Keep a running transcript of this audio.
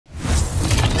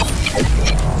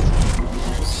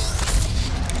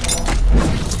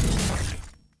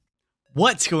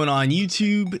What's going on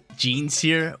YouTube? Jeans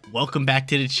here. Welcome back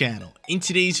to the channel. In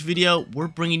today's video, we're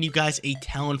bringing you guys a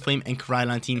Talonflame and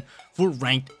Koraidon team for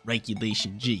Ranked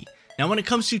Regulation G. Now when it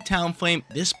comes to Talonflame,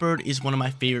 this bird is one of my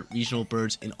favorite regional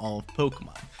birds in all of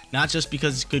Pokemon. Not just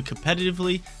because it's good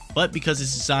competitively, but because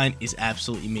its design is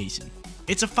absolutely amazing.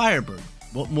 It's a fire bird.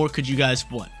 What more could you guys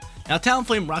want? Now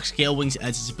Talonflame rocks Gale Wings as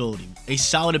its ability. A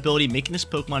solid ability making this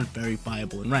Pokemon very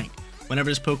viable in Ranked.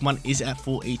 Whenever this Pokemon is at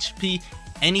full HP,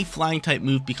 any flying type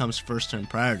move becomes first turn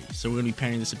priority. So we're going to be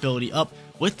pairing this ability up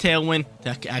with Tailwind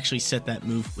to actually set that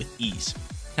move with ease.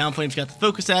 Talonflame's got the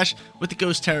Focus Sash with the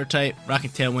Ghost Terror type,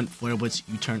 rocking Tailwind, Flare Blitz,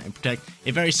 U-Turn, and Protect.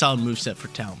 A very solid moveset for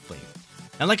Talonflame.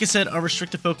 Now like I said, our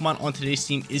restricted Pokemon on today's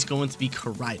team is going to be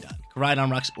Koraidon.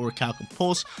 Koraidon rocks Orichalcum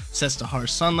Pulse, sets to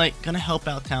Harsh Sunlight, going to help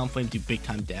out Talonflame do big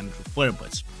time damage with Flare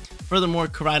Blitz. Furthermore,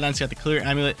 Koraidon's got the Clear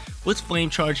Amulet with Flame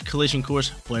Charge, Collision Course,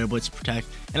 Flare Blitz, Protect,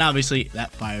 and obviously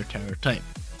that Fire Terror type.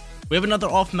 We have another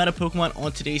off-meta Pokemon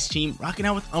on today's team, rocking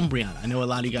out with Umbreon. I know a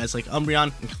lot of you guys like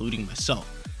Umbreon, including myself.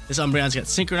 This Umbreon's got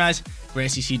Synchronize,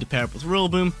 Grassy Seed to pair up with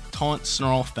Rillaboom, Taunt,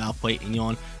 Snarl, Foul Play, and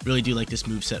Yawn. Really do like this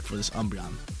moveset for this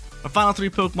Umbreon. Our final three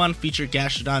Pokemon feature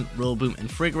Gastrodon, Rillaboom, and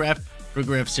Frigoraph.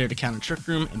 Frigoraph there to counter Trick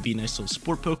Room and be a nice little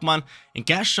support Pokemon, and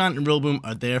Gastrodon and Rillaboom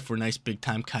are there for a nice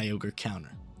big-time Kyogre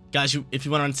counter. Guys, if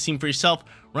you want to run the team for yourself,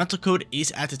 rental code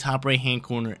is at the top right-hand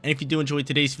corner, and if you do enjoy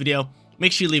today's video,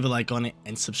 make sure you leave a like on it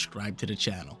and subscribe to the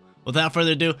channel. Without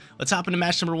further ado, let's hop into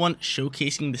match number 1,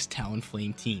 showcasing this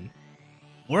Talonflame team.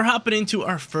 We're hopping into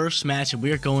our first match, and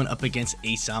we are going up against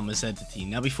a Zamazenta team.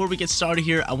 Now, before we get started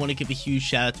here, I want to give a huge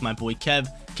shout out to my boy Kev.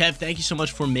 Kev, thank you so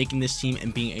much for making this team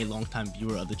and being a longtime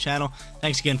viewer of the channel.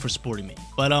 Thanks again for supporting me.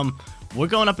 But we're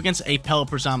going up against a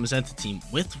Pelipper Zamazenta team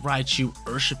with Raichu,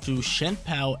 Urshifu,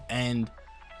 Shenpao, and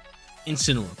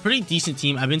Incineroar. Pretty decent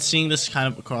team. I've been seeing this kind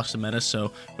of across the meta,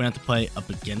 so we're gonna have to play up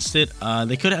against it.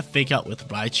 They could have Fake Out with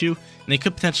Raichu, and they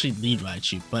could potentially lead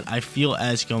Raichu, but I feel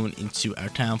as going into our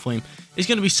Talonflame is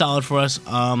going to be solid for us.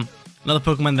 Another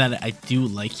Pokemon that I do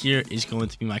like here is going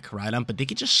to be my Koraidon, but they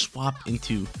could just swap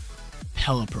into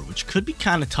Pelipper, which could be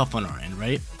kind of tough on our end,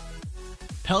 right?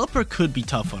 Pelipper could be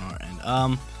tough on our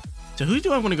end. So who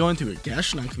do I want to go into here?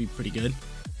 Gastrodon could be pretty good.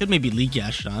 Could maybe lead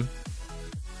Gastrodon.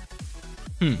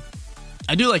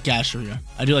 I do like Gastro here.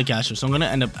 I do like Gastro, so I'm going to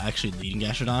end up actually leading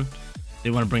Gastrodon. They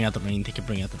want to bring out the rain, they can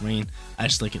bring out the rain. I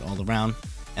just like it all around.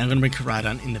 And I'm going to bring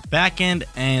Koraidon in the back end.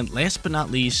 And last but not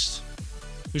least,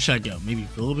 who should I go? Maybe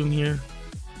Rillaboom here?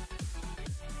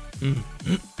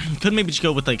 Could maybe just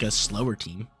go with like a slower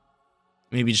team.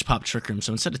 Maybe just pop Trick Room.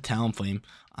 So instead of Talonflame,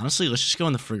 honestly, let's just go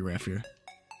in the Frigoraph here.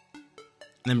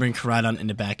 And then bring Koraidon in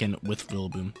the back end with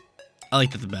Rillaboom. I like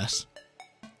that the best.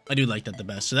 I do like that the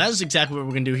best. So that is exactly what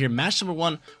we're going to do here. Match number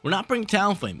 1, we're not bringing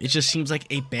Talonflame. It just seems like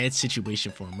a bad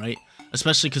situation for him, right?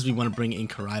 Especially because we want to bring in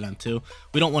Koraidon too.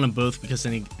 We don't want them both because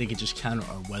then they could just counter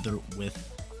our weather with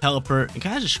Pelipper and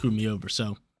kind of just screw me over.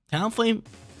 So Talonflame,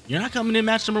 you're not coming in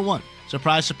match number 1.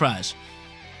 Surprise, surprise.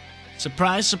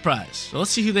 Surprise, surprise. So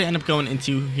let's see who they end up going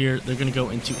into here. They're going to go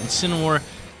into Incineroar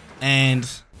and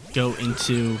go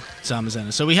into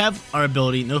Zamazenta. So we have our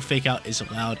ability. No Fake Out is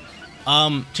allowed.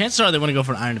 Chances are they want to go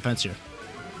for an Iron Defense here.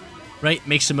 Right?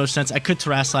 Makes the most sense. I could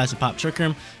Terrasilize and pop Trick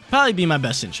Room. Probably be in my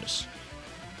best interest.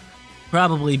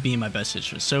 Probably be in my best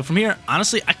interest. So from here,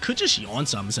 honestly, I could just Yawn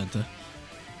Zamazenta.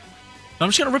 But I'm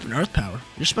just going to rip an Earth Power.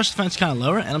 Your special defense is kind of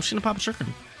lower, and I'm just going to pop a Trick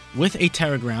Room. With a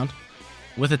Terra Ground.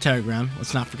 With a Terra Ground.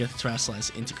 Let's not forget to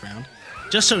Terrasilize into Ground.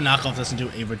 Just so Knockoff doesn't do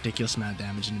a ridiculous amount of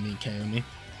damage into me and KO me.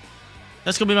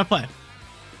 That's going to be my play.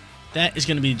 That is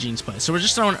going to be the Gene's play. So we're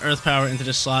just throwing Earth Power into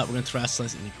the slot. We're going to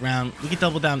Terrasilize in the ground. We can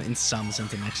double down into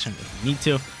Zamazenta next turn if we need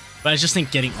to. But I just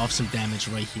think getting off some damage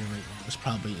right here, right now, is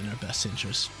probably in our best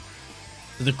interest.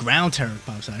 So the Ground Terror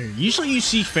pops out here. Usually you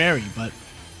see Fairy, but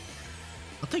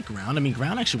I'll take Ground. I mean,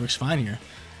 Ground actually works fine here.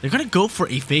 They're going to go for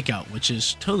a Fake Out, which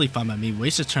is totally fine by me.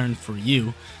 Waste a turn for you.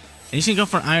 And he's going to go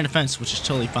for an Iron Defense, which is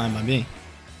totally fine by me.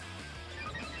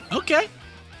 Okay.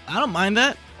 I don't mind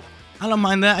that. I don't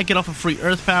mind that. I get off a free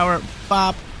Earth Power.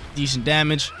 Bop. Decent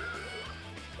damage.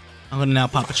 I'm going to now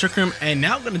pop a Trick Room. And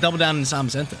now I'm going to double down into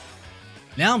Zamazenta.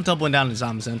 Now I'm doubling down into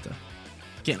Zamazenta.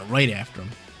 Getting right after him.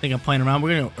 I think I'm playing around. We're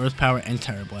going to go Earth Power and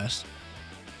Terra Blast.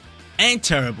 And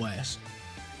Terra Blast.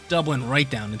 Doubling right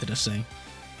down into this thing.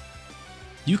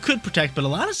 You could Protect, but a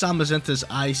lot of Zamazentas,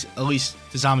 at least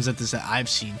the Zamazentas that I've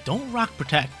seen, don't rock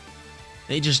Protect.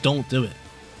 They just don't do it.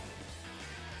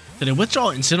 So they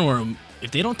withdraw Incineroar. If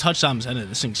they don't touch Zamazenta,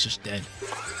 this thing's just dead.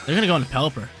 They're going to go into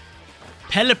Pelipper.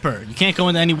 Pelipper. You can't go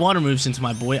into any water moves into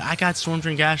my boy. I got Storm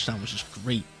Drain Gastrodon, which is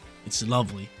great. It's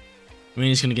lovely. Rain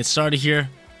is going to get started here.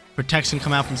 Protect's going to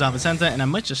come out from Zamazenta, and I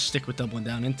might just stick with doubling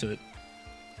down into it.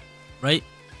 right?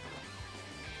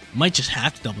 Might just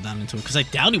have to double down into it because I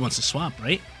doubt he wants to swap,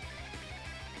 right?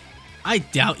 I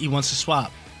doubt he wants to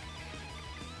swap.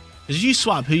 Because if you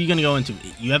swap, who are you going to go into?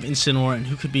 You have Incineroar, and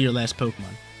who could be your last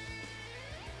Pokemon?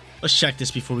 Let's check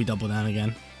this before we double down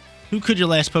again. Who could your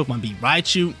last Pokemon be?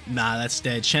 Raichu? Nah, that's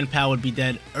dead. Shenpao would be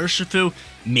dead. Urshifu?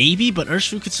 Maybe, but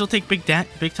Urshifu could still take big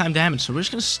time damage. So we're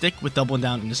just going to stick with doubling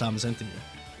down into Zamazenta here.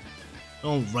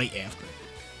 Going right after it.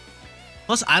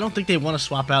 Plus, I don't think they want to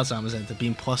swap out Zamazenta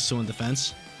being +2 in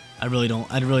defense. I really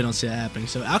don't see that happening.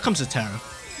 So out comes a Terra.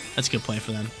 That's a good play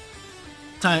for them.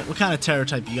 What kind of Terra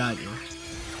type you got here?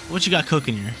 What you got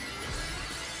cooking here?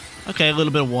 Okay, a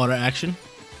little bit of water action.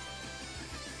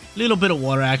 Little bit of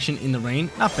water action in the rain.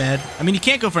 Not bad. I mean, you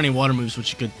can't go for any water moves,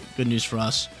 which is good news for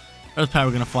us. Earth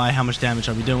Power gonna fly. How much damage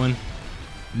are we doing?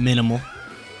 Minimal.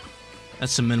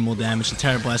 That's some minimal damage. The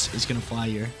Terra Blast is gonna fly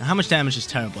here. Now, how much damage is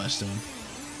Terra Blast doing?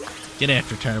 Get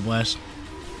after Terra Blast.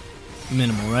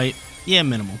 Minimal, right? Yeah,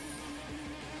 minimal.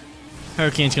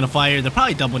 Hurricane's gonna fly here. They're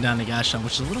probably doubling down the Gas Shot,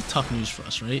 which is a little tough news for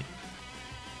us, right?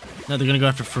 No, they're gonna go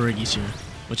after Fergie's here,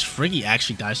 which Fergie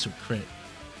actually dies to a crit.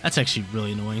 That's actually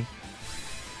really annoying.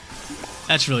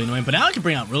 That's really annoying, but now I can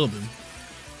bring out Rillaboom.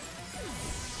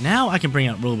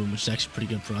 Which is actually pretty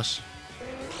good for us.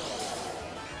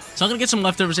 So I'm gonna get some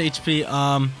leftovers HP. We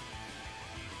gotta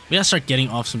start getting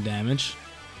off some damage.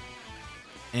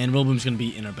 And Rillaboom's gonna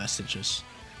be in our best interest.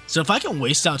 So if I can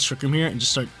waste out Trick Room here and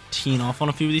just start teeing off on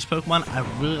a few of these Pokemon, I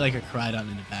really like a Koraidon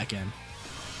in the back end.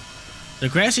 The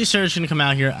Grassy Surge is gonna come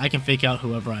out here. I can fake out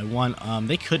whoever I want.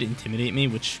 They could intimidate me,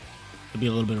 which could be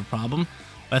a little bit of a problem.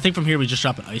 But I think from here we just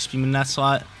drop an Ice Beam in that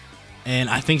slot. And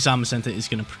I think Zamazenta is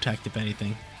going to protect if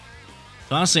anything.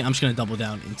 So honestly, I'm just going to double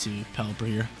down into Pelipper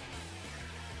here.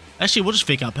 Actually, we'll just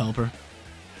fake out Pelipper.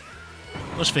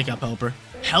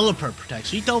 Pelipper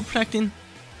protects. Are you double protecting?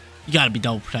 You got to be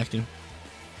double protecting.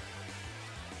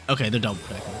 Okay, they're double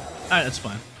protecting. Alright, that's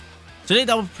fine. So they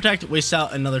double protect, waste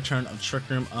out another turn of Trick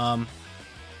Room.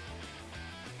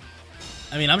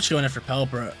 I mean, I'm just going after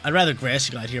Pelipper. I'd rather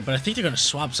Grassy Glide here, but I think they're going to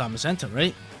swap Zamazenta,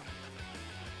 right?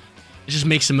 It just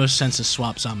makes the most sense to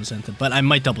swap Zamazenta, but I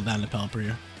might double down to Pelipper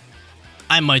here.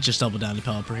 So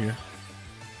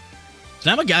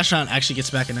now my Gastrodon actually gets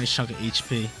back a nice chunk of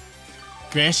HP.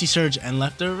 Grassy Surge and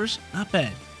leftovers, not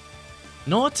bad.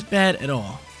 Not bad at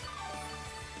all.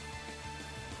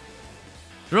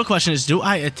 The real question is, do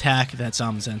I attack that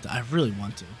Zamazenta? I really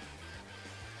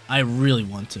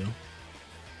want to.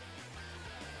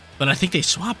 But I think they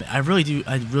swap it. I really do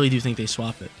think they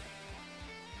swap it.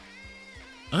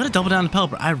 I'm going to double down to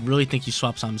Pelipper. I really think you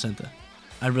swap Zamazenta.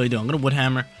 I really do. I'm going to Wood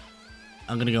Hammer.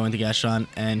 I'm going to go into Gastrodon.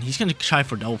 And he's going to try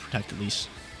for double protect at least.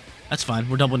 That's fine.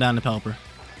 We're doubling down to Pelipper.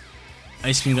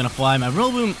 Ice Beam going to fly. My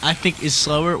Rillaboom, I think, is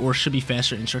slower or should be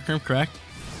faster in Trick Room, correct?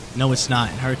 No, it's not.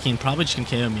 And Hurricane probably just going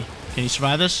to KO me. Can you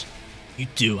survive this? You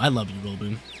do. I love you,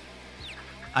 Rillaboom.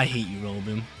 I hate you,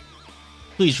 Rillaboom.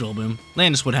 Please, Rillaboom.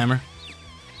 Land this Wood Hammer.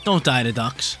 Don't die to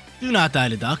ducks. Do not die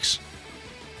to ducks.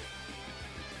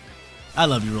 I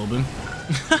love you, Rillaboom.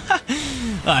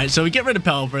 Alright, so we get rid of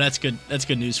Pelipper. That's good. That's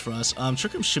good news for us.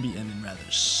 Trick Room should be ending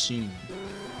rather soon.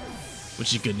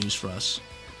 Which is good news for us.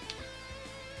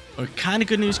 Or kind of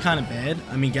good news, kind of bad.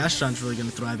 I mean, Gastrodon's really going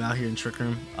to thrive out here in Trick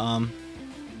Room. And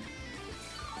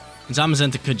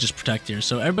Zamazenta could just protect here.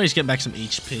 So everybody's getting back some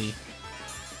HP.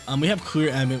 We have Clear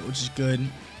Ambient, which is good.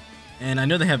 And I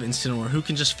know they have Incineroar, who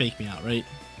can just fake me out, right?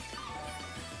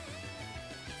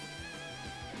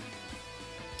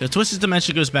 So Twisted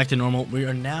Dimension goes back to normal. We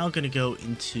are now going to go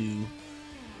into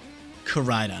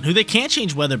Koraidon, who they can't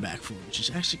change weather back for, which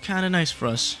is actually kind of nice for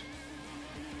us.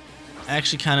 I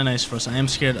am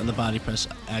scared of the Body Press,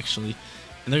 actually.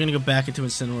 And they're going to go back into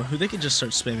Incineroar, who they can just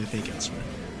start spamming fake outs with.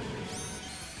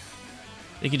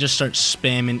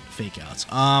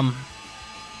 How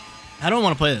do I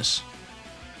want to play this?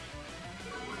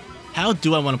 How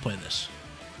do I want to play this?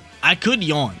 I could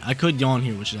yawn.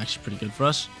 Here, which is actually pretty good for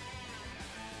us.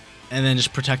 And then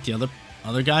just protect the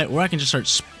other guy. Or I can just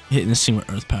start hitting this thing with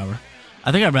Earth Power.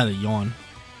 I think I'd rather yawn.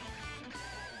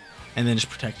 And then just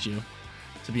protect you,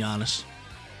 to be honest.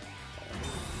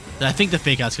 I think the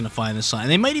fake out's going to fly in this slot.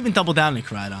 And they might even double down to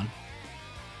Koraidon.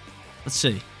 Let's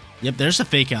see. Yep, there's a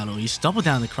fake out at least. Double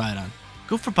down to Koraidon.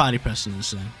 Go for Body Pressing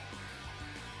this thing.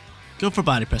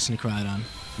 Koraidon.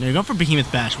 No, you're going for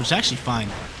Behemoth Bash, which is actually fine.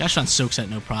 Gastrodon soaks that,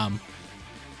 no problem.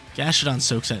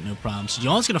 So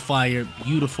Yawn's going to fly here.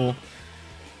 Beautiful.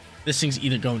 This thing's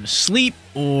either going to sleep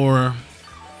or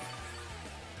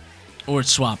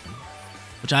it's swapping.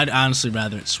 Which I'd honestly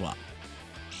rather it swap.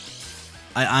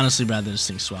 This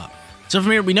thing swap. So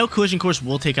from here, we know Collision Course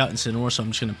will take out Incineroar, so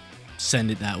I'm just going to send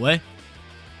it that way.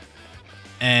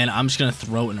 And I'm just going to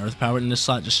throw an Earth Power in this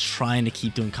slot, just trying to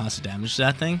keep doing constant damage to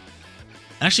that thing.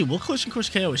 Actually, will Collision Course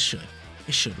KO? It should.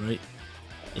 It should, right?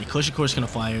 Yeah, Collision Course is going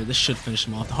to fire. This should finish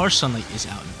him off. The Harsh Sunlight is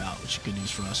out and about, which is good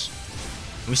news for us.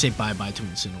 And we say bye-bye to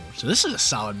Incineroar. So this is a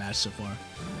solid match so far.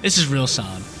 This is real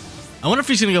solid. I wonder if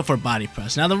he's going to go for a Body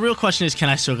Press. Now, the real question is, can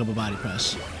I soak up a Body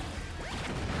Press?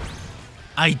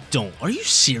 I don't. Are you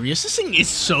serious? This thing is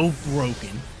so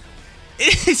broken.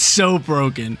 It's so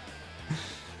broken.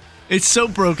 It's so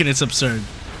broken, it's absurd.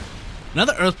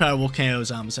 Another Earth Power will KO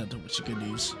Zamazenta, which is good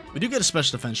news. We do get a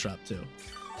special defense drop, too.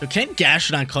 So can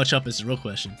Gastrodon clutch up is the real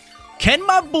question. Can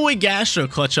my boy Gastro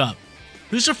clutch up?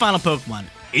 Who's your final Pokemon?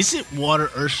 Is it Water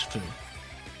Urshifu?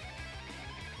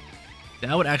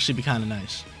 That would actually be kind of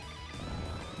nice.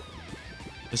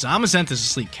 Because Zamazenta's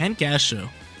asleep. Can Gastro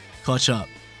clutch up?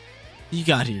 Who you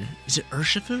got here? Is it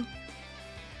Urshifu?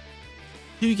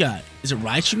 Who you got? Is it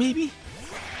Raichu, maybe?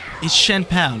 It's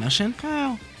Shenpao. Now,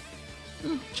 Shenpao.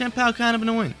 Shenpao kind of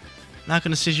annoying. Not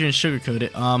going to sit here and sugarcoat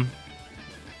it.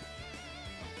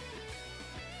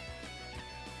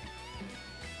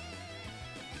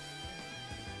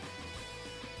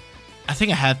 I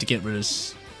think I have to get rid of...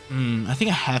 I think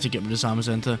I have to get rid of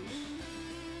Zamazenta.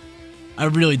 I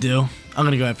really do. I'm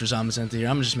going to go after Zamazenta here.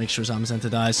 I'm going to just make sure Zamazenta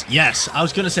dies. Yes, I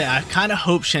was going to say, I kind of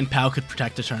hope Shenpao could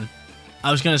protect a turn.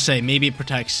 I was going to say, maybe it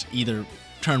protects either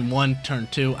turn 1, turn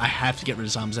 2. I have to get rid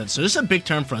of Zamazenta. So this is a big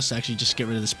turn for us to actually just get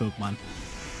rid of this Pokemon.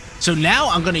 So now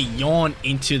I'm going to yawn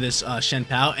into this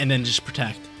Shenpao and then just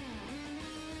protect.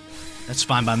 That's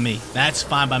fine by me. That's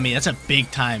fine by me. That's a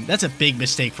big time. That's a big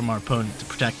mistake from our opponent to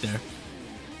protect there.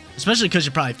 Especially because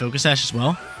you're probably Focus Sash as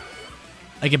well.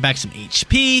 I get back some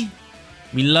HP.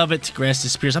 We love it. Grass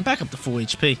disappears. I'm back up to full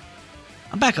HP.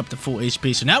 I'm back up to full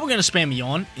HP. So now we're going to spam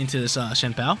Yawn into this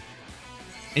Shenpao.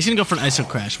 He's going to go for an Iso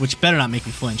Crash, which better not make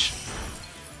me flinch.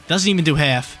 Doesn't even do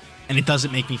half, and it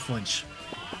doesn't make me flinch.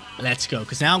 Let's go.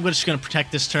 Because now I'm just going to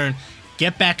protect this turn,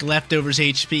 get back Leftovers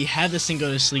HP, have this thing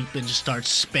go to sleep, and just start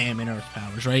spamming Earth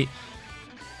Powers, right?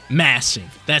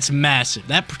 Massive. That's massive.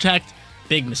 That protect,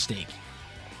 big mistake.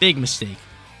 Big mistake.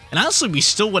 And honestly, we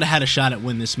still would have had a shot at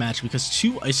winning this match because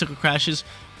 2 Icicle Crashes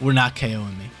were not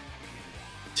KOing me.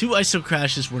 2 Icicle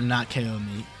Crashes were not KOing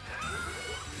me.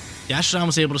 Gastrodon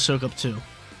was able to soak up 2.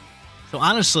 So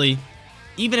honestly,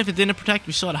 even if it didn't protect,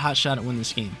 we still had a hot shot at winning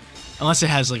this game. Unless it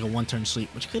has like a 1-turn sleep,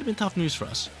 which could have been tough news for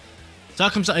us. So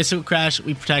out comes the Icicle Crash.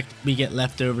 We protect, we get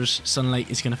Leftovers.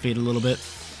 Sunlight is going to fade a little bit.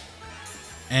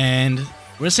 And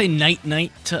we're going to say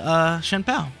night-night to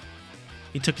Shenpao.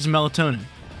 He took his melatonin.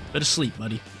 Go to sleep,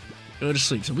 buddy. Go to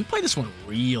sleep. So we play this one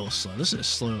real slow. This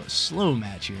is a slow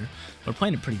match here. We're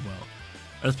playing it pretty well.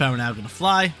 Earth Power now going to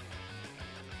fly.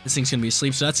 This thing's going to be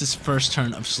asleep. So that's his first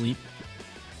turn of sleep.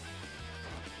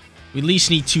 We at least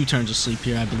need 2 turns of sleep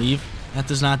here, I believe. That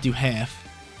does not do half.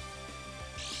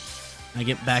 I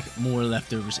get back more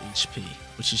Leftovers HP,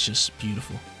 which is just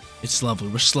beautiful. It's lovely.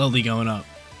 We're slowly going up.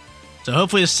 So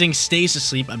hopefully this thing stays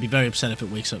asleep. I'd be very upset if it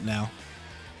wakes up now.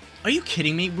 Are you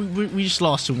kidding me? We just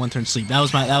lost to 1-turn sleep. That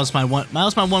was my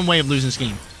one way of losing this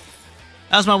game.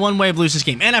 That was my one way of losing this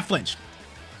game. And I flinched.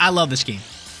 I love this game.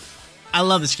 I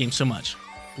love this game so much.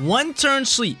 1-turn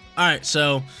sleep. Alright,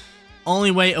 so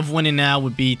only way of winning now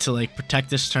would be to like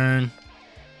protect this turn.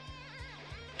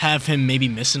 Have him maybe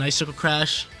miss an Icicle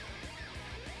Crash.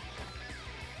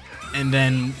 And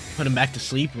then put him back to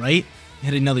sleep, right?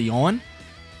 Hit another Yawn.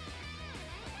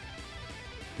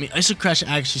 I mean, Icicle Crash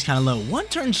actually is kind of low.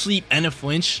 1-turn sleep and a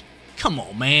flinch. Come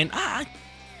on, man. I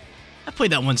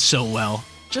played that one so well.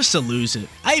 Just to lose it.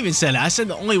 I even said it. I said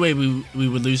the only way we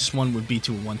would lose this one would be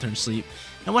to a 1-turn sleep.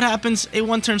 And what happens? A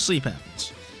 1-turn sleep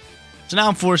happens. So now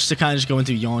I'm forced to kind of just go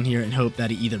into Yawn here and hope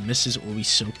that he either misses or we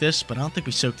soak this. But I don't think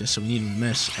we soak this, so we need him to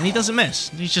miss. And he doesn't miss.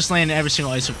 He's just landing every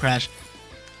single Icicle Crash.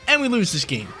 And we lose this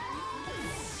game.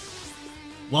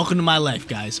 Welcome to my life,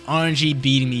 guys. RNG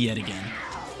beating me yet again.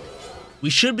 We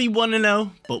should be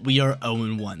 1-0, but we are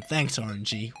 0-1. Thanks,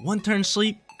 RNG. 1-turn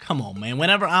sleep? Come on, man.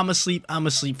 Whenever I'm asleep for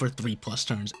 3+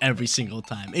 turns every single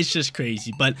time. It's just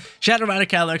crazy. But shout out to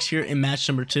Calyrex here in match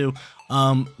number 2.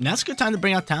 Now's a good time to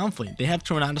bring out Talonflame. They have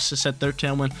Tornadus to set their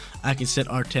Tailwind. I can set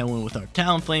our Tailwind with our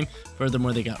Talonflame.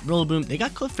 Furthermore, they got Rillaboom. They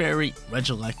got Clefairy,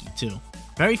 Regidrago too.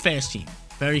 Very fast team.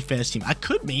 Very fast team. I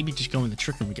could maybe just go in the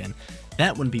Trick Room again.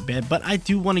 That wouldn't be bad. But I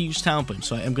do want to use Talonflame.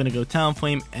 So I am going to go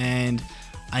Talonflame and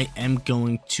I am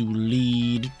going to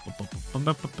lead...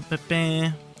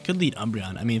 Could lead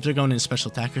Umbreon. I mean, if they're going into special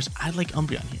attackers, I like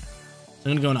Umbreon here. So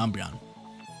I'm going to go into Umbreon.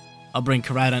 I'll bring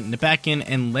Koraidon in the back end.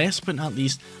 And last but not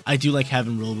least, I do like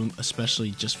having Rillaboom, especially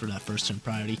just for that 1st turn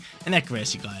priority. And that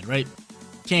Grassy Glide, right?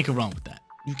 Can't go wrong with that.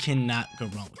 You cannot go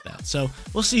wrong with that. So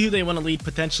we'll see who they want to lead.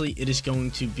 Potentially it is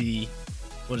going to be,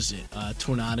 what is it,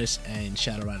 Tornadus and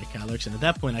Shadow Rider Calyrex, and at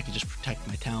that point I could just protect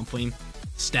my Talonflame,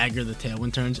 stagger the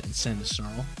Tailwind turns, and send a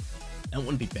Snarl. That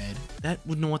wouldn't be bad. That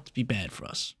would not be bad for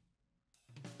us.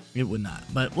 It would not,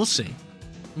 but we'll see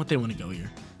what they want to go here.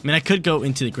 I mean, I could go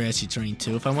into the grassy terrain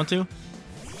too if I want to,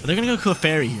 but they're gonna go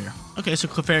Clefairy here. Okay, so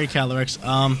Clefairy Calyrex.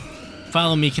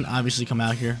 Follow Me can obviously come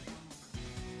out here,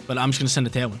 but I'm just gonna send a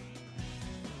Tailwind.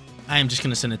 I am just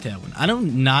gonna send a Tailwind. I do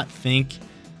not think,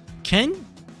 can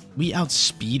we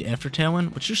outspeed after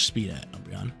Tailwind? What's your speed at,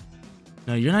 Umbreon?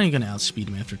 No, you're not even gonna outspeed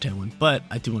him after Tailwind, but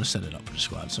I do want to set it up for the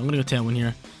squad. So I'm gonna go Tailwind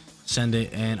here, send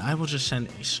it, and I will just send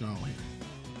a Snarl here.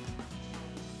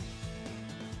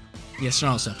 Yeah,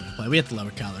 Snarl's definitely play. We have to lower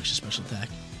Calyrex special attack.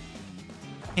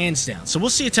 Hands down. So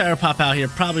we'll see a Terra pop out here,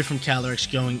 probably from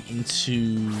Calyrex going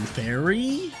into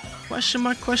Fairy? Question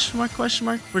mark, question mark, question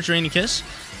mark. For Draining Kiss?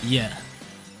 Yeah.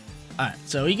 Alright,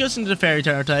 so he goes into the Fairy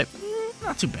Terra type.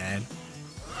 Not too bad.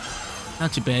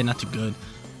 Not too bad, not too good.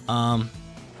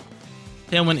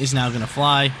 Tailwind is now going to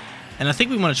fly. And I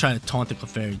think we want to try to taunt the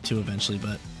Clefairy too eventually,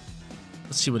 but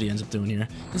let's see what he ends up doing here.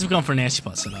 Ends up going for a Nasty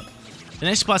Plot setup. The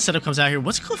Nasty Plot setup comes out here.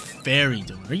 What's Clefairy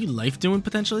doing? Are you life doing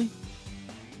potentially?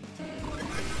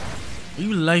 Are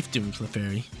you life doing,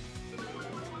 Clefairy?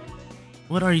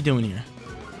 What are you doing here?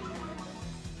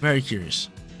 Very curious.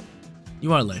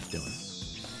 You are life doing.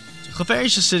 So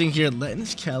Clefairy's just sitting here letting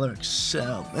this Calyrex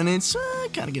sell, and it's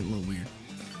kind of getting a little weird.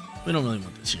 We don't really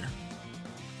want this here.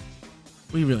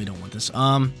 We really don't want this.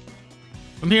 From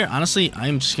here, honestly,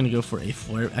 I'm just gonna go for a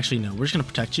flare. Actually, no, we're just gonna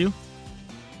protect you,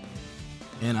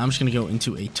 and I'm just gonna go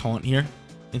into a taunt here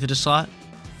into the slot,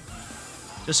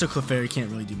 just so Clefairy can't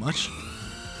really do much.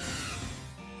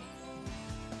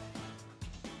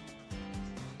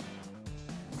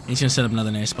 He's gonna set up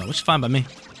another Nasty Plot, which is fine by me.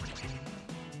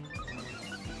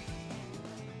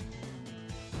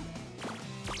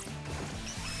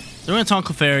 So we're gonna taunt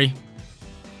Clefairy.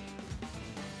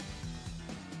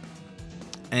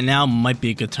 And now might be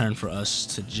a good turn for us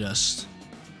to just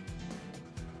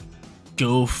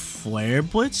go Flare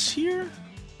Blitz here.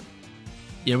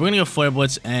 Yeah, we're gonna go Flare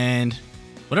Blitz, and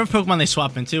whatever Pokemon they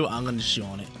swap into, I'm gonna just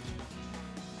on it.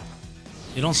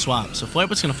 They don't swap, so Flare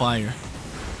Blitz is gonna fly here.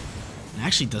 It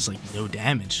actually does like no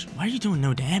damage. Why are you doing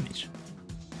no damage?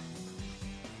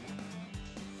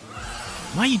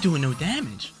 Why are you doing no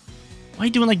damage? Why are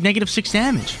you doing like -6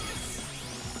 damage?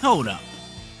 Hold up.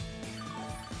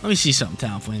 Let me see something,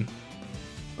 Talonflame.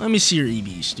 Let me see your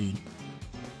EVs, dude.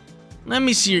 Let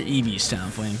me see your EVs,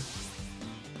 Talonflame.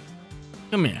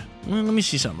 Come here. Let me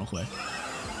see something real quick.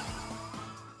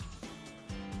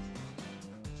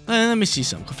 Let me see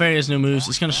something. Clefairy has no moves.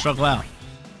 It's gonna struggle out.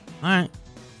 Alright.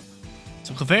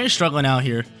 So Clefairy's struggling out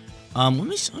here. Let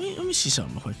me see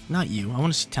something real quick. Not you. I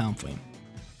want to see Talonflame.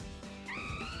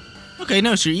 Okay,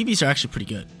 no, so your EVs are actually pretty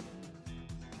good.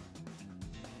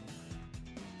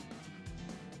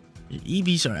 Your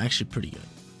EVs are actually pretty good.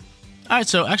 Alright,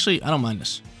 so actually, I don't mind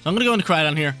this. So I'm going to go into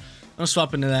Koraidon here. I'm going to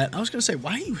swap into that. I was going to say,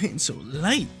 why are you hitting so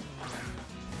light?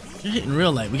 You're hitting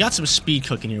real light. We got some speed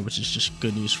cooking here, which is just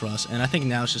good news for us. And I think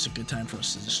now it's just a good time for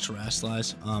us to just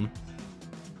terrestrialize.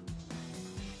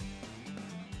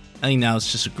 I think now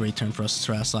it's just a great turn for us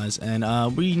to terrestrialize. And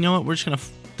you know what? We're just going to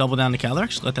double down the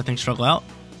Calyrex. Let that thing struggle out.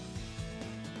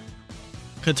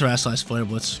 Could terrestrialize Flare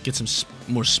Blitz. Get some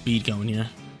more speed going here.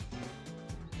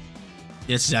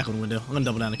 Yeah, that's exactly what we're going to do. I'm going to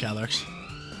double down the Calyrex.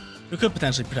 We could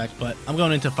potentially protect, but I'm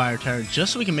going into Fire Terror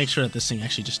just so we can make sure that this thing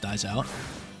actually just dies out.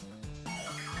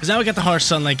 Because now we got the Harsh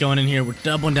Sunlight going in here. We're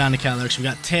doubling down the Calyrex. We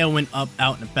got Tailwind up,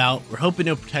 out and about. We're hoping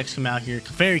no Protects come out here.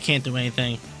 Clefairy can't do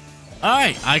anything.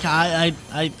 Alright, I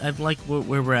like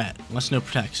where we're at. Unless no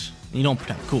Protects. You don't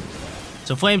Protect. Cool.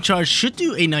 So Flame Charge should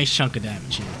do a nice chunk of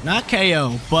damage here. Not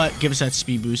KO, but give us that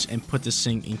speed boost and put this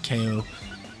thing in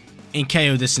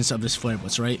KO distance of this Flare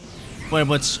Blitz, right? Flare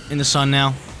Blitz in the sun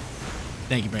now.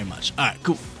 Thank you very much. Alright,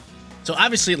 cool. So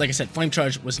obviously, like I said, Flame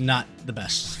Charge was not the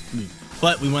best move.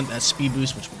 But we want that speed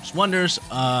boost, which works wonders.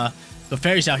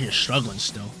 Clefairy's out here struggling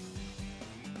still.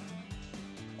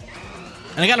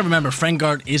 And I gotta remember, Friend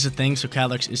Guard is a thing, so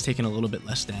Calyrex is taking a little bit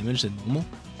less damage than normal.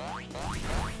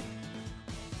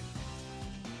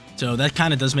 So that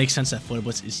kind of does make sense that Flare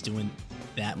Blitz is doing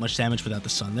that much damage without the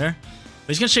sun there. But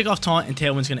he's gonna shake off Taunt, and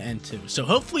Tailwind's gonna end too. So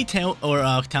hopefully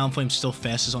Talonflame still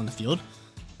fastest on the field.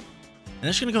 And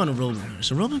that's gonna go into Rillaboom here.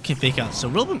 So Rillaboom can fake out. So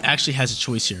Rillaboom actually has a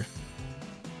choice here.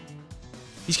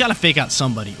 He's gotta fake out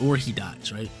somebody, or he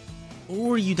dies, right?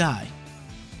 Or you die.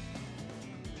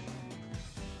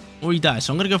 Or you die.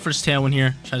 So I'm gonna go for this Tailwind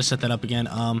here. Try to set that up again.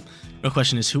 Real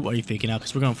question is, who are you faking out?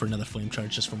 Because we're going for another Flame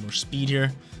Charge just for more speed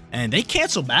here. And they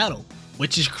cancel battle,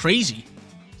 which is crazy.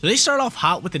 So they start off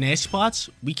hot with the Nasty Plots.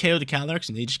 We KO the Calyrex,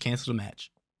 and they just cancel the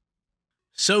match.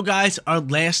 So guys, our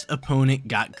last opponent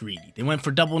got greedy. They went for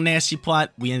double Nasty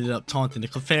Plot. We ended up taunting the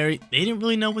Clefairy. They didn't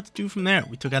really know what to do from there.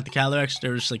 We took out the Calyrex. They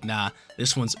were just like, nah,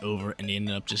 this one's over. And they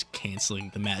ended up just canceling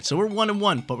the match. So we're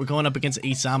 1-1, but we're going up against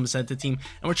a Zamazenta team.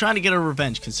 And we're trying to get our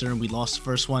revenge, considering we lost the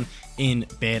first one in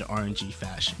bad RNG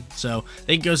fashion. So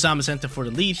they go Zamazenta for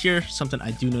the lead here. Something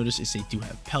I do notice is they do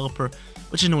have Pelipper,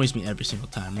 which annoys me every single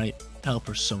time, right?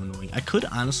 Pelipper's so annoying. I could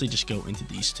honestly just go into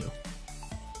these two,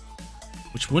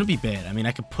 which wouldn't be bad. I mean,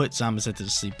 I could put Zamazenta to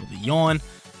sleep with a Yawn.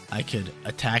 I could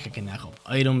attack. I can knock off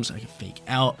items. I can fake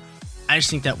out. I just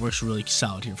think that works really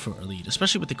solid here for our lead,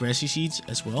 especially with the Grassy Seeds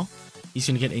as well. He's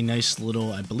going to get a nice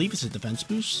little, I believe it's a defense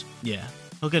boost. Yeah,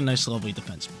 he'll get a nice lovely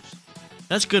defense boost.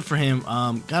 That's good for him.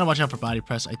 Gotta watch out for Body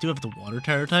Press. I do have the Water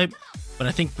Terror type, but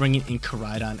I think bringing in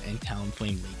Koraidon and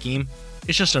Talonflame late game,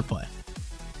 it's just our play.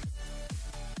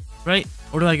 Right?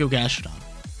 Or do I go Gastrodon?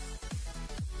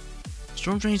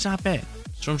 Storm Drain's not bad.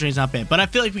 Storm Drain's not bad, but I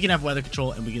feel like we can have weather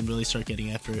control and we can really start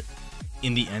getting after it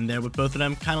in the end there with both of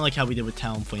them, kind of like how we did with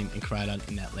Talonflame and Koraidon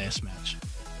in that last match.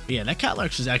 But yeah, that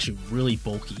Calyrex is actually really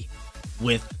bulky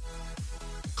with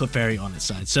Clefairy on its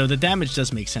side, so the damage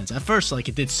does make sense. At first, like,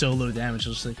 it did so low damage,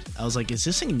 I was like, is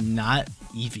this thing not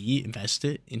EV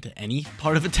invested into any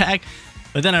part of attack?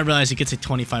 But then I realized it gets a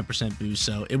 25% boost,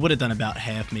 so it would have done about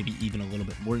half, maybe even a little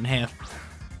bit more than half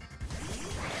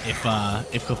if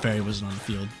Clefairy wasn't on the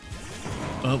field.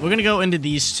 But we're going to go into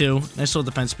these two. Nice little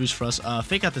defense boost for us.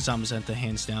 Fake out the Zamazenta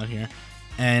hands down here.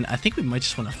 And I think we might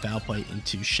just want to Foul Play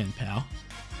into Shenpao.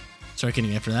 Start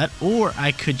getting after that. Or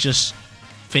I could just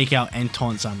fake out and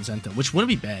taunt Zamazenta, which wouldn't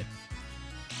be bad.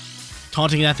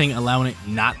 Taunting that thing, allowing it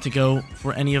not to go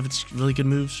for any of its really good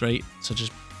moves, right? Such as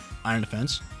Iron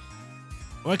Defense.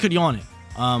 Or I could Yawn it.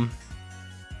 I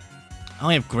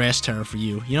only have Grass Terror for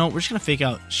you. You know, we're just going to fake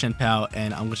out Shenpao,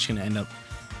 and I'm just going to end up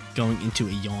going into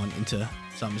a Yawn into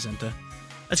Zamazenta.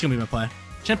 That's going to be my play.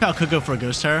 Shenpao could go for a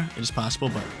Ghost Terror. It is possible,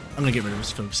 but I'm going to get rid of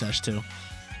his Focus Sash too.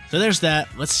 So there's that.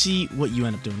 Let's see what you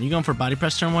end up doing. Are you going for Body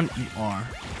Press turn 1? You are.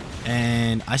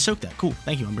 And I soaked that. Cool.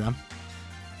 Thank you, Umbreon.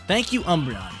 Thank you,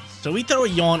 Umbreon. So we throw a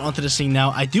Yawn onto this thing now.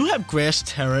 I do have Grass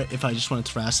Terror if I just want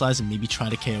to Terrasilize and maybe try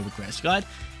to KO with Grass Guide.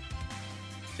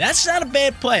 That's not a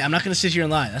bad play. I'm not going to sit here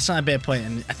and lie. That's not a bad play,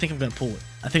 and I think I'm going to pull it.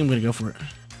 I think I'm going to go for it.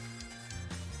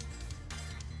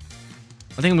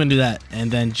 I think I'm going to do that,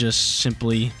 and then just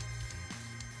simply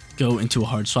go into a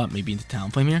hard swap, maybe into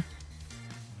Talonflame here.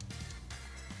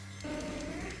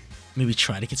 Maybe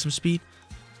try to get some speed.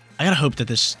 I got to hope that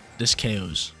this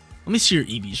KOs. Let me see your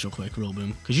EVs real quick,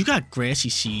 Rillaboom, because you got Grassy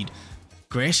Seed,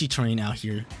 Grassy Terrain out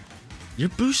here. You're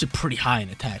boosted pretty high in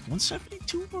attack.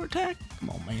 172 more attack? Come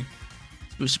on, man.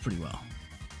 It's boosted pretty well.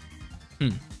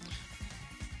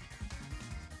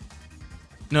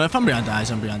 No, if Umbreon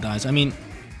dies, Umbreon dies. I mean,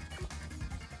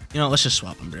 you know, let's just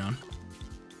swap Umbreon.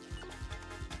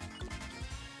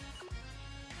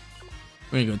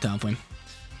 We're going to go Talonflame.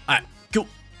 Alright, cool.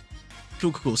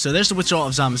 Cool. So there's the withdrawal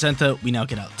of Zamazenta. We now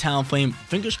get out Talonflame.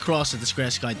 Fingers crossed that this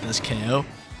Grass Guide does KO.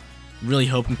 Really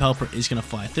hoping Pelipper is going to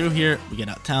fly through here. We get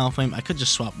out Talonflame. I could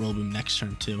just swap Rillaboom next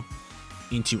turn too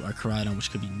into our Koraidon,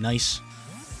 which could be nice.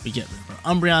 We get rid of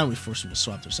our Umbreon. We force him to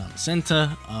swap to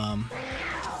Zamazenta.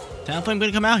 Talonflame going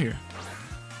to come out here.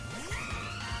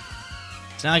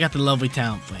 So now I got the lovely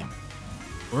Talonflame.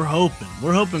 We're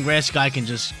hoping Grass Guy can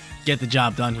just get the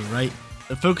job done here, right?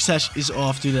 The Focus Sash is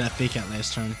off due to that fake out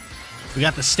last turn. We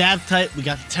got the Stab type, we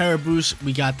got the Terror boost,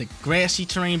 we got the Grassy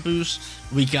Terrain boost,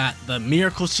 we got the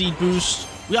Miracle Seed boost.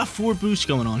 We got 4 boosts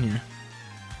going on here.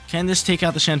 Can this take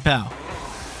out the Shenpao?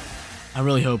 I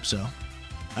really hope so.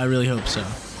 I really hope so.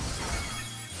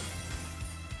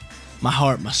 My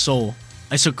heart, my soul.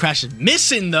 ISO Crash is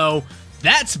missing though.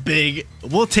 That's big.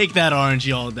 We'll take that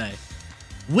RNG all day.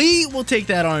 We will take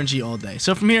that RNG all day.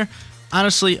 So from here,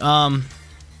 honestly, I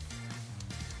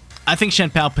think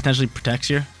Shenpao potentially protects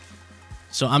here.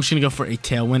 So I'm just going to go for a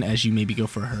Tailwind as you maybe go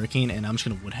for a Hurricane, and I'm just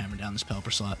going to Wood Hammer down this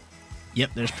Pelipper slot.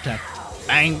 Yep, there's Protect.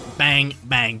 Bang, bang,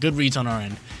 bang. Good reads on our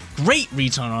end. Great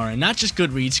reads on our end. Not just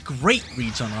good reads, great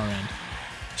reads on our end.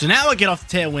 So now I get off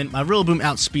the Tailwind. My Rillaboom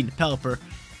outspeeded the Pelipper.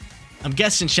 I'm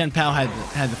guessing Shenpao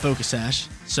had the Focus Sash.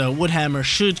 So Wood Hammer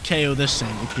should KO this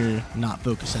thing if you're not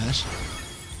Focus Sash.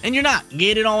 And you're not.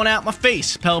 Get it on out my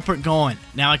face. Pelipper gone.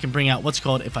 Now I can bring out what's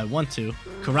called, if I want to,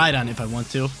 Koraidon if I want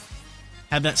to.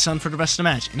 Have that Sun for the rest of the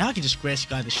match. And now I can just Grass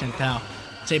Guide the Shenpao.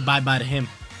 Say bye-bye to him.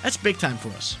 That's big time for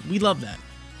us. We love that.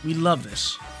 We love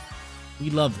this. We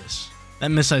love this. That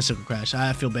missed Icicle Crash.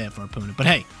 I feel bad for our opponent. But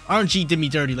hey, RNG did me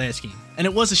dirty last game. And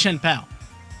it was a Shen Pao.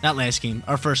 Not last game,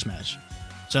 our first match.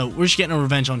 So we're just getting a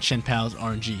revenge on Shen Pao's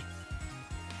RNG.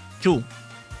 Cool.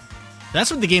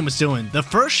 That's what the game was doing. The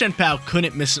first Shen Pao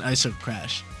couldn't miss an Icicle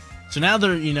Crash. So now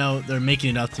they're, you know, they're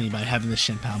making it up to me by having this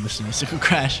Shen Pao miss an Icicle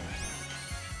Crash.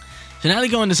 So now they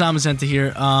go into Zamazenta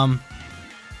here. I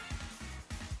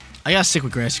gotta stick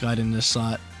with Grass Glide in this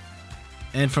slot.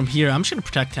 And from here, I'm just gonna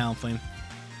protect Talonflame.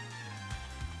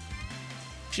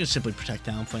 Just gonna simply protect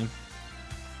Talonflame.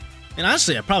 And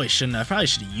honestly, I probably shouldn't. I probably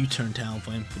should have U-turned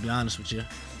Talonflame, to be honest with you.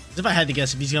 If I had to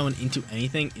guess, if he's going into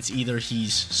anything, it's either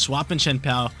he's swapping Shen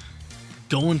Pao,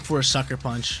 going for a Sucker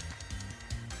Punch,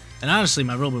 and honestly,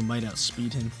 my Robo might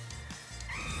outspeed him.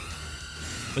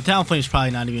 But Talonflame's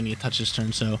probably not even going to get touched this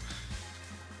turn, so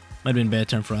might have been a bad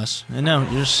turn for us. And no,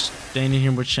 you're staying in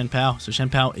here with Shen Pao. So Shen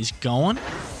Pao is gone.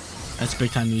 That's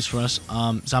big time news for us.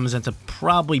 Zamazenta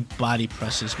probably body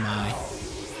presses my...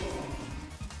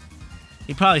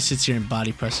 He probably sits here and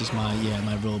body presses my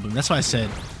Rillaboom. That's why I said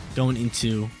going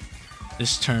into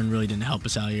this turn really didn't help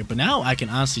us out here. But now I can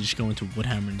honestly just go into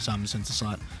Woodhammer in the Zamazenta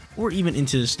slot. Or even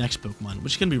into this next Pokemon,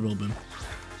 which is going to be Rillaboom. So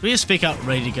we just Fake Out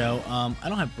ready to go. I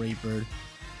don't have Brave Bird.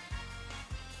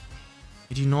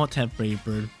 I do not have Brave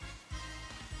Bird.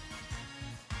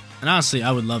 And honestly,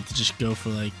 I would love to just go for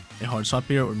like a hard swap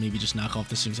here, or maybe just knock off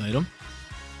this thing's item.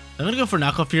 I'm going to go for a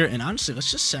knockoff here, and honestly, let's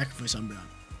just sacrifice Umbreon.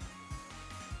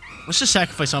 Let's just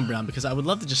sacrifice Umbreon, because I would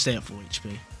love to just stay at full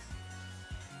HP.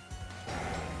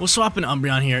 We'll swap in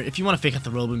Umbreon here. If you want to fake out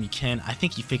the Rillaboom, you can. I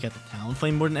think you fake out the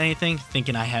Talonflame more than anything,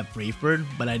 thinking I have Brave Bird,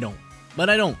 but I don't.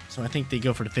 So I think they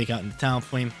go for the fake out in the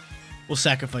Talonflame. We'll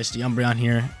sacrifice the Umbreon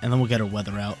here, and then we'll get our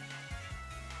Weather out.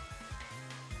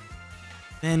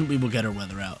 Then we will get our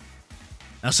Weather out.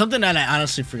 Now, something that I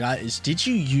honestly forgot is, did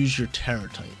you use your Terror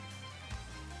type?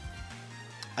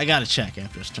 I gotta check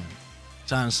after this turn.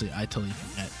 So honestly, I totally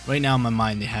forget. Right now in my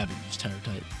mind, they haven't used Terror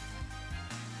type.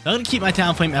 I'm gonna keep my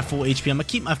Talonflame at full HP. I'm gonna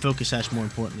keep my Focus Sash more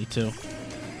importantly too.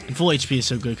 And full HP is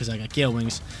so good because I got Gale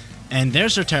Wings. And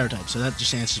there's their Terror type, so that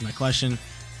just answers my question.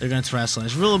 They're gonna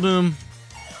Terrasilize Rillaboom.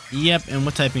 Yep, and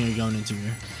what typing are you going into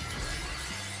here?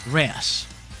 Grass.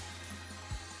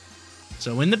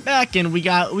 So in the back end, we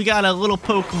got a little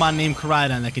Pokemon named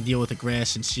Koraidon that can deal with a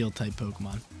Grass and Steel type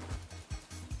Pokemon.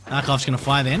 Knockoff's gonna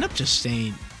fly. They end up just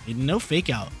staying. No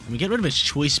fake out. And we get rid of its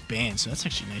choice band, so that's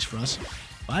actually nice for us.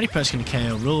 Body Press gonna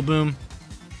KO Rillaboom.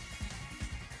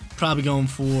 Probably going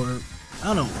for,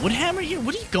 I don't know, Woodhammer here?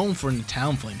 What are you going for in the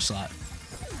Talonflame slot?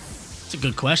 That's a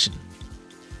good question.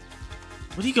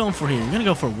 What are you going for here? You're gonna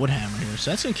go for a Woodhammer here,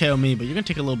 so that's gonna KO me, but you're gonna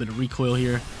take a little bit of recoil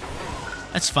here.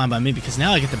 That's fine by me, because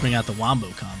now I get to bring out the Wombo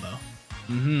combo.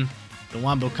 The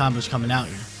Wombo combo is coming out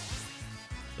here.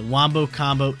 The Wombo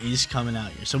combo is coming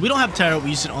out here. So we don't have Terra,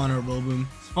 we use it on our Rillaboom.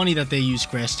 It's funny that they use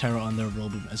Grass Terra on their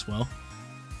Rillaboom as well.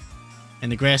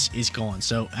 And the Grass is gone.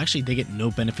 So actually they get no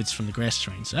benefits from the Grass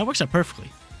terrain. So that works out perfectly.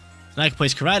 So now I can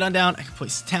place Koraidon down, I can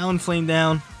place Talonflame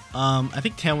down. I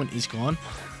think Tailwind is gone.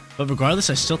 But regardless,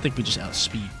 I still think we just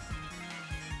outspeed.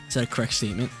 Is that a correct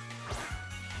statement?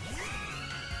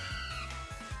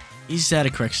 Is that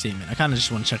a correct statement? I kind of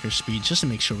just want to check our speed just to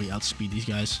make sure we outspeed these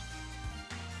guys.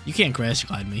 You can't Grass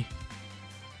Glide me.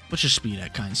 What's your speed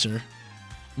at, kind sir?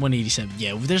 187.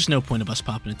 Yeah, there's no point of us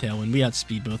popping a Tailwind. We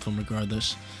outspeed both of them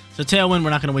regardless. So Tailwind,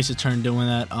 we're not going to waste a turn doing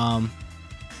that.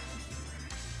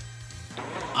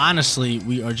 Honestly,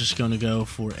 we are just going to go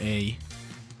for a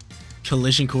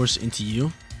Collision Course into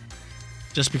you.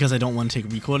 Just because I don't want to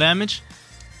take recoil damage.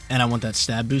 And I want that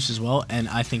stab boost as well. And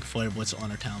I think Flare Blitz on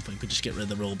our Talonflame could just get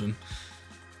rid of the Rillaboom.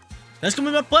 That's going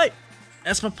to be my play.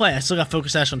 That's my play. I still got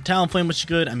Focus Sash on Talonflame, which is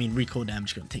good. I mean, recoil damage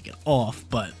is going to take it off,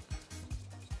 but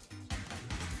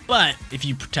if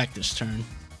you protect this turn,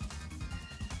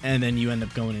 and then you end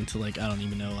up going into, like, I don't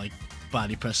even know, like,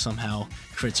 Body Press somehow,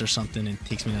 crits or something, and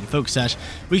takes me down to Focus Sash,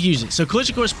 we can use it. So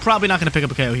Collision Course probably not going to pick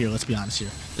up a KO here, let's be honest here.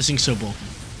 This thing's so bulky.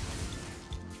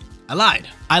 I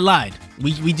lied.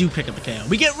 We do pick up a KO.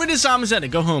 We get rid of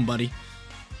Zamazenta. Go home, buddy.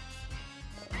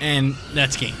 And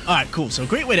that's game. Alright, cool. So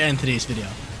great way to end today's video.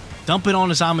 Dump it on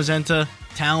the Zamazenta.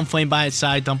 Talonflame by its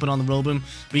side. Dump it on the Rillaboom.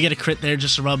 We get a crit there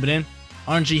just to rub it in.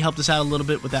 RNG helped us out a little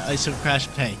bit with that Icicle Crash.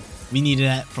 But hey, we needed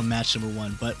that from match number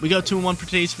 1. But we go 2-1 for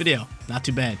today's video. Not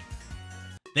too bad.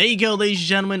 There you go, ladies and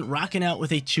gentlemen. Rocking out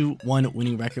with a 2-1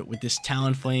 winning record with this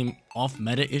Talonflame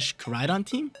off-meta-ish Koraidon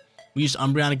team. We used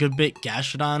Umbreon a good bit,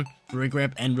 Gastrodon,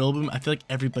 Regidrago, and Rillaboom. I feel like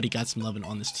everybody got some loving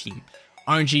on this team.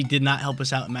 RNG did not help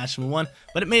us out in match number 1,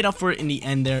 but it made up for it in the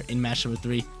end there in match number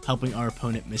 3, helping our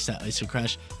opponent miss that Iso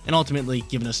Crash and ultimately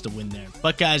giving us the win there.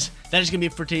 But guys, that is going to be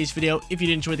it for today's video. If you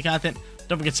did enjoy the content,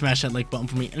 don't forget to smash that like button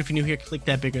for me. And if you're new here, click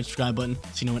that big red subscribe button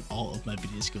so you know when all of my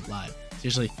videos go live.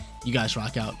 Seriously, you guys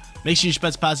rock out. Make sure you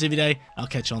spread positivity today. I'll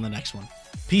catch you on the next one.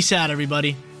 Peace out,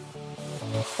 everybody.